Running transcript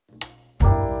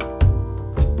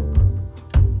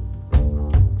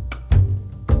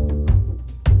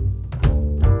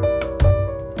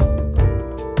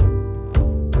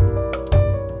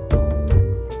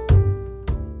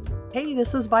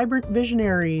this is Vibrant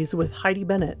Visionaries with Heidi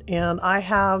Bennett, and I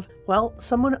have,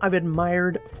 someone I've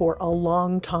admired for a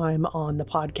long time on the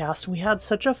podcast. We had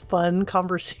such a fun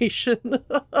conversation.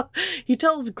 He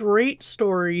tells great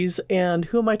stories, and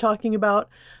who am I talking about?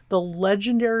 The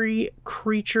legendary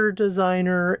creature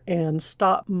designer and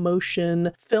stop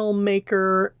motion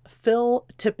filmmaker, Phil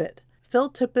Tippett. Phil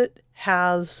Tippett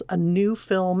has a new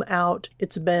film out.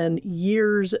 It's been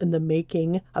years in the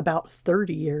making, about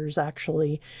 30 years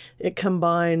actually. It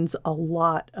combines a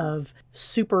lot of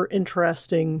super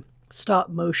interesting stop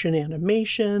motion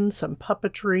animation, some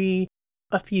puppetry,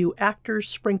 a few actors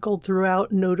sprinkled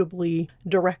throughout, notably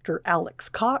director Alex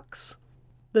Cox.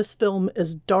 This film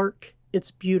is dark.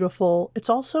 It's beautiful. It's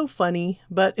also funny,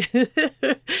 but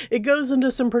it goes into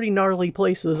some pretty gnarly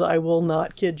places, I will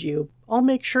not kid you. I'll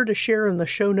make sure to share in the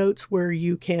show notes where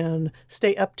you can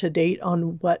stay up to date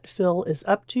on what Phil is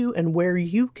up to and where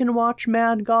you can watch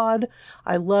Mad God.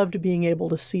 I loved being able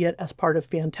to see it as part of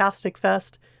Fantastic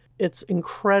Fest. It's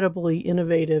incredibly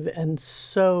innovative and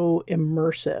so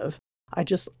immersive. I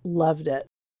just loved it.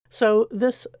 So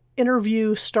this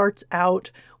interview starts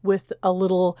out with a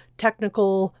little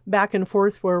technical back and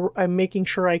forth where I'm making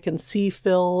sure I can see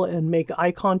Phil and make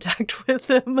eye contact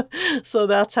with him. So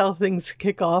that's how things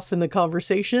kick off in the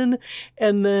conversation.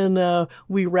 And then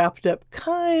we wrapped up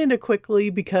kind of quickly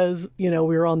because, we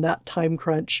were on that time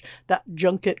crunch, that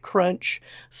junket crunch.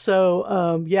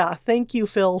 So thank you,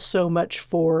 Phil, so much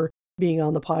for being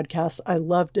on the podcast. I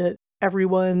loved it.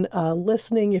 Everyone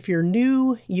listening, if you're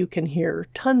new, you can hear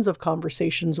tons of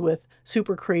conversations with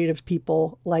super creative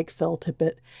people like Phil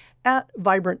Tippett at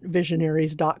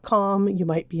vibrantvisionaries.com. You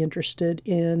might be interested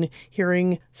in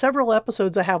hearing several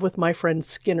episodes I have with my friend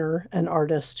Skinner, an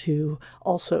artist who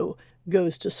also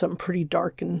goes to some pretty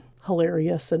dark and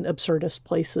hilarious and absurdist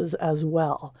places as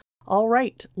well. All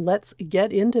right, let's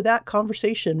get into that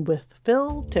conversation with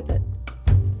Phil Tippett.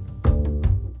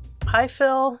 Hi,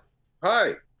 Phil.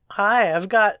 Hi. Hi, I've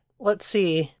got, let's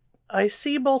see, I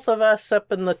see both of us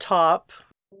up in the top.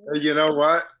 You know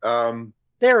what?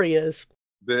 There he is.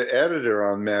 The editor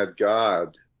on Mad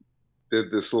God did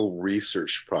this little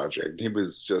research project. He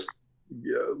was just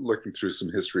looking through some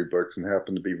history books and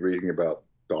happened to be reading about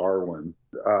Darwin.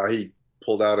 He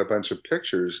pulled out a bunch of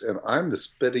pictures, and I'm the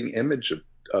spitting image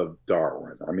of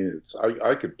Darwin. I mean,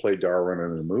 I could play Darwin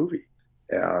in a movie.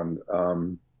 And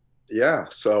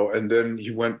and then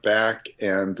he went back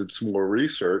and did some more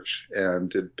research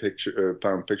and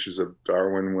found pictures of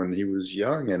Darwin when he was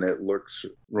young, and it looks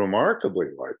remarkably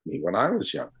like me when I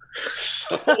was younger.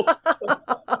 So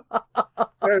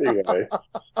anyway,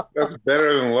 that's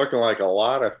better than looking like a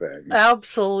lot of things.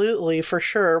 Absolutely, for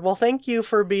sure. Well, thank you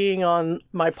for being on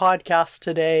my podcast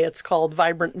today. It's called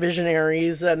Vibrant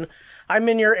Visionaries, and I'm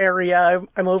in your area.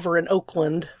 I'm over in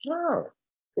Oakland. Oh,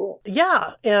 cool.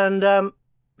 Yeah, and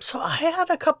so I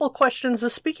had a couple questions.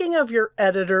 Speaking of your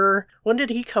editor, when did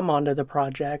he come onto the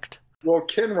project? Well,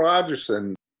 Ken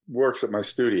Rogerson works at my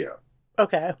studio.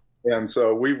 Okay. And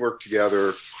so we worked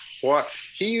together.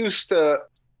 He used to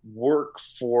work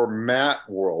for Matt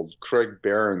World, Craig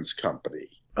Barron's company.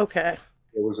 Okay.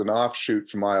 It was an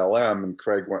offshoot from ILM, and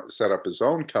Craig set up his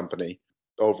own company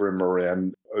over in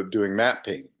Marin doing matte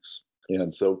paintings.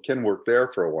 And so Ken worked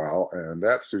there for a while, and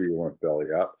that studio went belly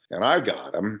up, and I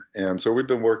got him. And so we've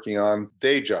been working on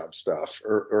day job stuff,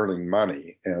 earning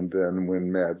money. And then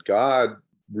when Mad God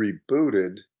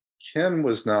rebooted, Ken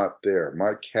was not there.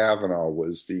 Mike Cavanaugh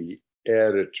was the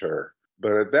editor.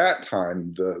 But at that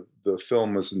time, the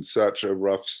film was in such a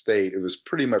rough state, it was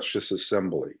pretty much just an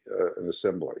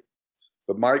assembly.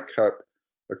 But Mike cut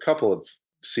a couple of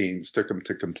scenes, took them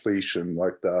to completion,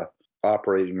 like the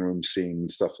operating room scene and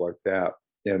stuff like that.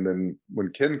 And then when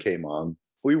Ken came on,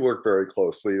 we worked very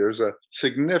closely. There's a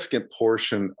significant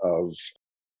portion of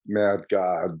Mad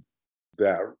God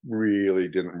that really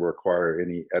didn't require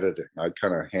any editing. I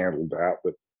kind of handled that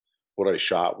with what I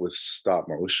shot with stop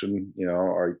motion.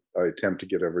 I attempt to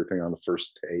get everything on the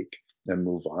first take and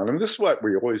move on. And this is what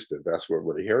we always did. That's what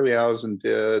Woody Harryhausen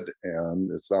did.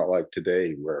 And it's not like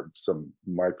today where some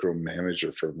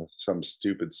micromanager from some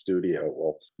stupid studio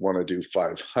will want to do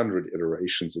 500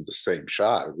 iterations of the same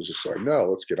shot. It was just like, no,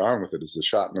 let's get on with it. Is the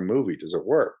shot in a movie? Does it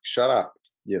work? Shut up.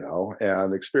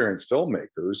 And experienced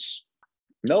filmmakers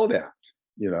know that,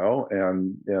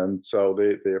 and so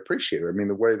they appreciate it. I mean,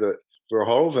 the way that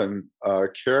Verhoeven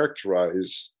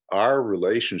characterized our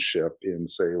relationship in,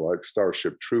 say, like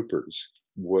Starship Troopers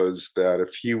was that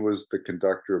if he was the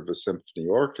conductor of a symphony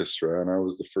orchestra and I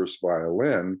was the first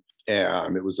violin,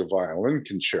 and it was a violin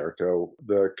concerto,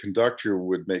 the conductor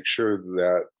would make sure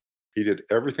that he did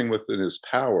everything within his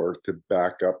power to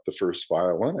back up the first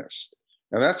violinist.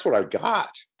 And that's what I got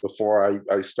before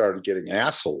I started getting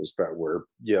assholes that were,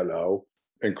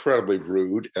 incredibly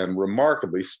rude and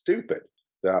remarkably stupid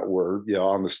that were,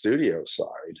 on the studio side.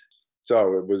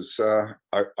 So it was,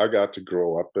 I got to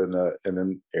grow up in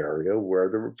an area where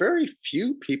there were very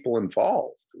few people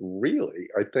involved, really.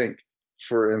 I think,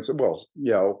 for instance,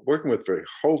 working with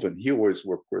Verhoeven, he always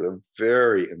worked with a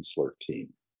very insular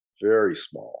team, very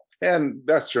small. And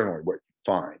that's generally what you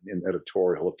find in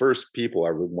editorial. The first people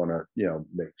I would want to,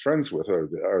 make friends with are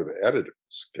the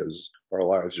editors, because our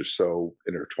lives are so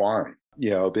intertwined.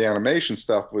 The animation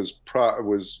stuff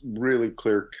was really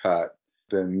clear cut.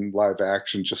 Then live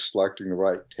action, just selecting the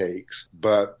right takes.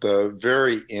 But the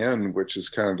very end, which is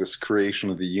kind of this creation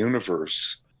of the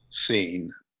universe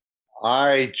scene,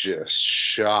 I just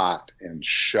shot and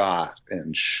shot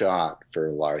and shot for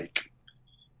like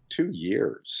 2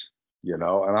 years, and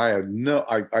I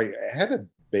had a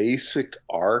basic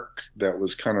arc that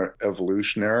was kind of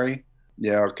evolutionary,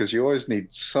 because you always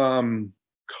need some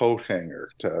coat hanger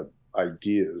to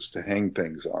ideas to hang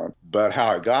things on. But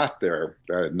how I got there,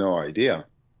 I had no idea.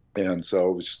 And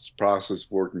so it was just a process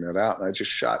of working that out. And I just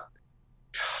shot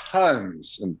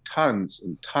tons and tons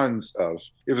and tons of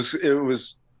it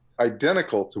was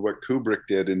identical to what Kubrick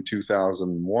did in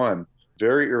 2001.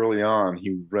 Very early on,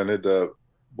 he rented a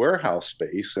warehouse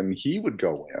space and he would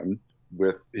go in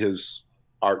with his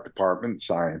art department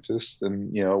scientists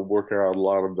and, work out a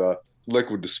lot of the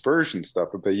liquid dispersion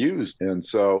stuff that they used. And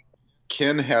so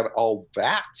Ken had all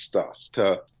that stuff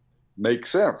to make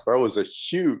sense. That was a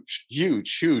huge,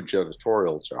 huge, huge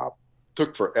editorial job.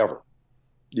 Took forever.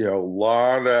 I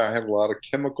had a lot of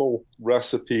chemical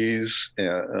recipes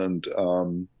and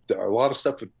a lot of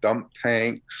stuff with dump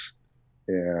tanks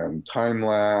and time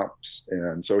lapse.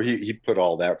 And so he put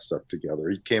all that stuff together.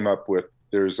 He came up with,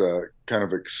 there's a kind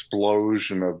of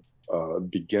explosion of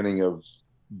beginning of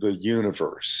the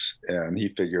universe. And he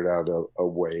figured out a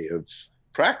way of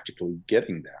practically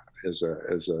getting that as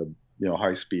a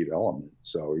high-speed element.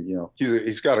 So,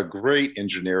 he's got a great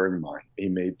engineering mind. He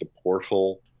made the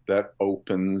portal that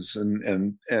opens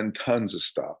and tons of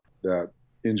stuff. That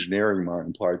engineering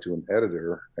mind applied to an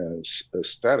editor as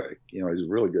aesthetic. He's a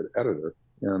really good editor.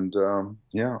 And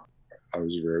I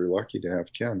was very lucky to have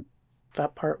Ken.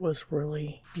 That part was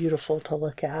really beautiful to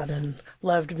look at, and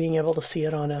loved being able to see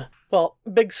it on a,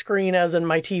 big screen as in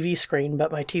my TV screen,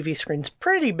 but my TV screen's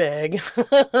pretty big.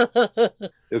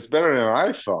 It's better than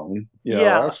an iPhone,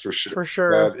 that's for sure. For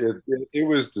sure. But it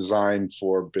was designed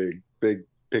for big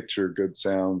picture, good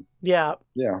sound. Yeah.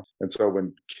 Yeah. And so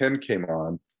when Ken came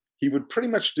on, he would pretty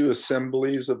much do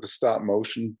assemblies of the stop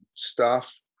motion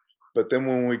stuff. But then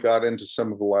when we got into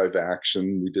some of the live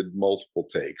action, we did multiple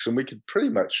takes, and we could pretty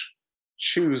much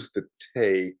choose the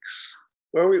takes.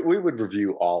 Well, we would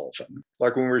review all of them.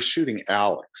 Like when we were shooting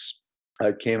Alex,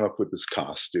 I came up with this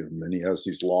costume, and he has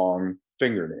these long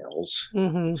fingernails.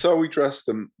 Mm-hmm. So we dressed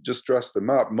them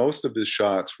up. Most of his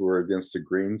shots were against a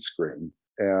green screen.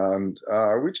 And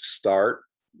we just start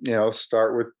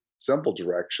with simple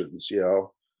directions.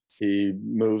 He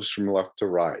moves from left to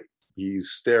right.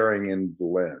 He's staring into the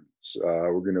lens.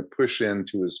 We're going to push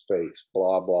into his face,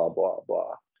 blah, blah, blah,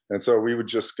 blah. And so we would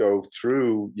just go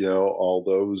through, all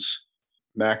those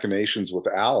machinations with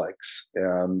Alex.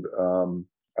 And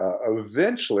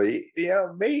eventually,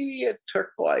 maybe it took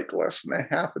like less than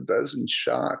a half a dozen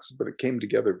shots, but it came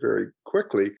together very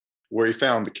quickly where he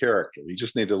found the character. He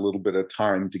just needed a little bit of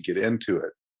time to get into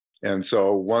it. And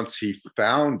so once he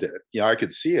found it, I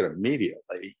could see it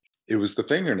immediately. It was the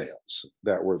fingernails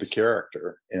that were the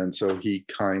character. And so he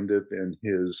kind of, in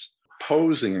his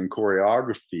posing and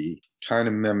choreography, kind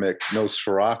of mimicked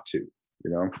Nosferatu,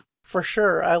 For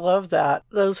sure. I love that.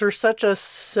 Those are such a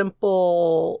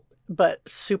simple but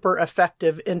super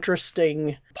effective,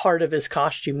 interesting part of his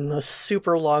costume. Those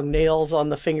super long nails on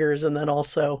the fingers and then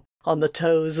also on the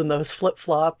toes and those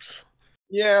flip-flops.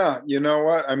 Yeah, you know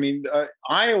what? I mean,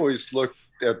 I always look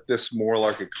at this more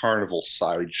like a carnival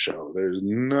sideshow. There's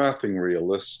nothing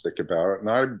realistic about it. And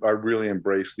I really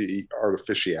embrace the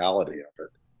artificiality of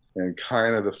it and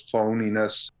kind of the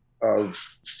phoniness of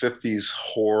 50s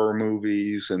horror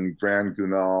movies and Grand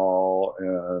Guignol.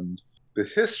 And the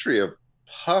history of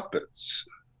puppets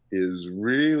is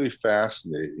really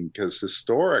fascinating because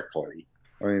historically,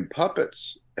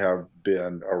 puppets have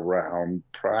been around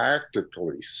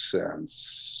practically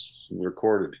since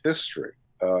recorded history.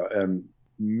 And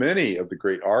many of the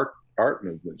great art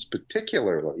movements,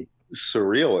 particularly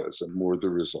surrealism, were the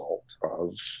result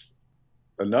of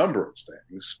a number of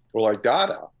things. Well, like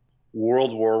Dada,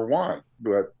 World War I.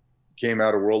 What came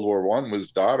out of World War I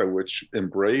was Dada, which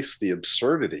embraced the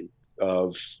absurdity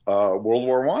of World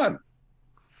War I.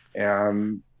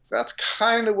 And that's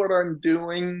kind of what I'm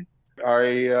doing.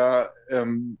 I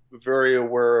am very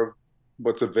aware of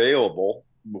what's available,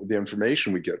 the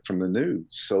information we get from the news.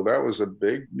 So that was a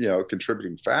big,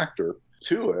 contributing factor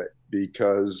to it,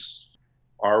 because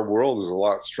our world is a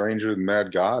lot stranger than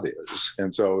Mad God is.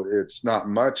 And so it's not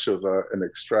much of an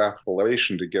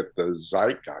extrapolation to get the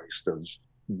zeitgeist of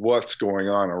what's going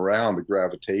on around the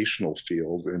gravitational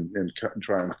field and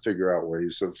trying to figure out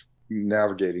ways of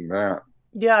navigating that.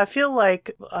 Yeah, I feel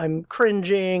like I'm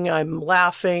cringing, I'm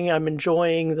laughing, I'm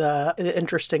enjoying the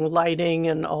interesting lighting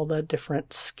and all the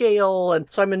different scale. And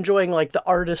so I'm enjoying like the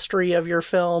artistry of your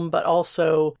film, but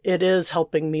also it is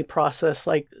helping me process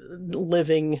like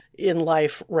living in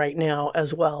life right now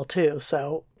as well too.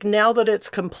 So now that it's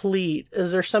complete,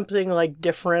 is there something like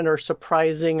different or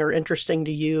surprising or interesting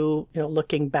to you,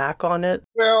 looking back on it?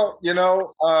 Well,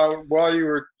 while you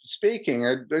were speaking,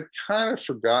 I'd kind of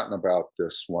forgotten about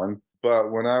this one.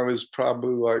 But when I was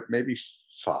probably like maybe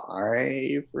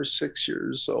 5 or 6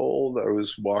 years old, I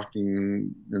was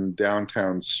walking in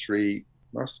downtown street,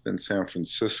 must have been San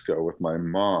Francisco, with my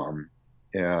mom.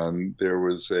 And there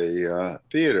was a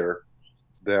theater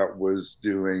that was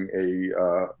doing they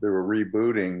were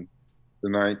rebooting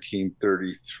the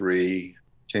 1933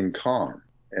 King Kong.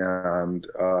 And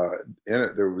in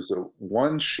it, there was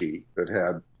one sheet that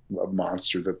had a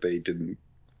monster that they didn't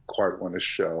quite want to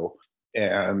show.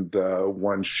 And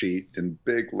one sheet in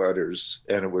big letters,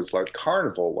 and it was like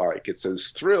carnival-like. It says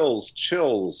thrills,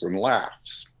 chills, and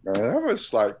laughs. And I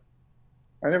was like,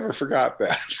 I never forgot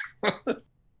that.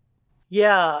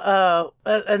 Yeah,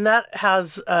 and that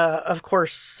has, of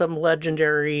course, some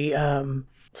legendary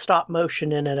stop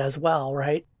motion in it as well,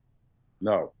 right?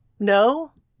 No.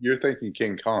 No? You're thinking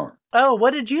King Kong. Oh,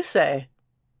 what did you say?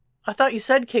 I thought you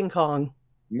said King Kong.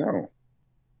 No.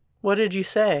 What did you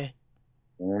say?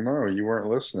 Oh, no, you weren't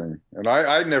listening. And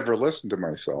I never listened to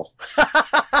myself.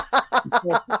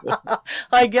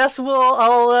 I guess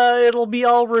it'll be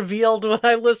all revealed when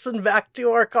I listen back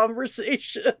to our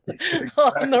conversation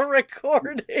on the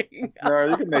recording. No,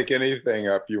 you can make anything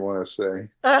up you want to say.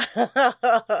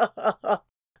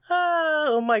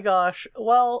 Oh my gosh.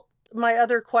 Well, my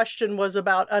other question was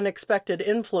about unexpected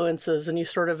influences, and you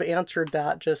sort of answered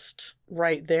that just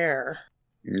right there.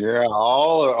 Yeah,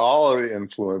 all of the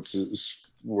influences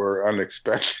were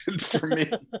unexpected for me.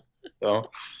 So,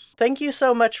 thank you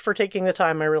so much for taking the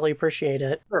time. I really appreciate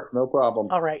it. Sure, no problem.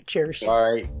 All right, cheers.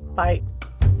 Bye. Bye.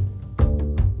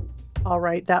 All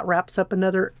right, that wraps up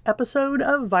another episode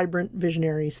of Vibrant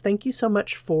Visionaries. Thank you so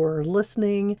much for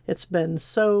listening. It's been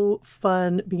so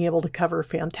fun being able to cover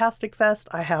Fantastic Fest.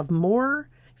 I have more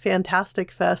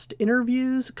Fantastic Fest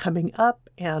interviews coming up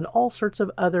and all sorts of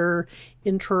other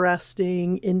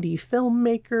interesting indie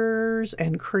filmmakers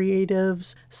and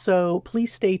creatives. So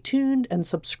please stay tuned and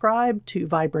subscribe to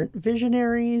Vibrant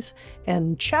Visionaries.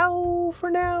 And ciao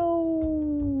for now.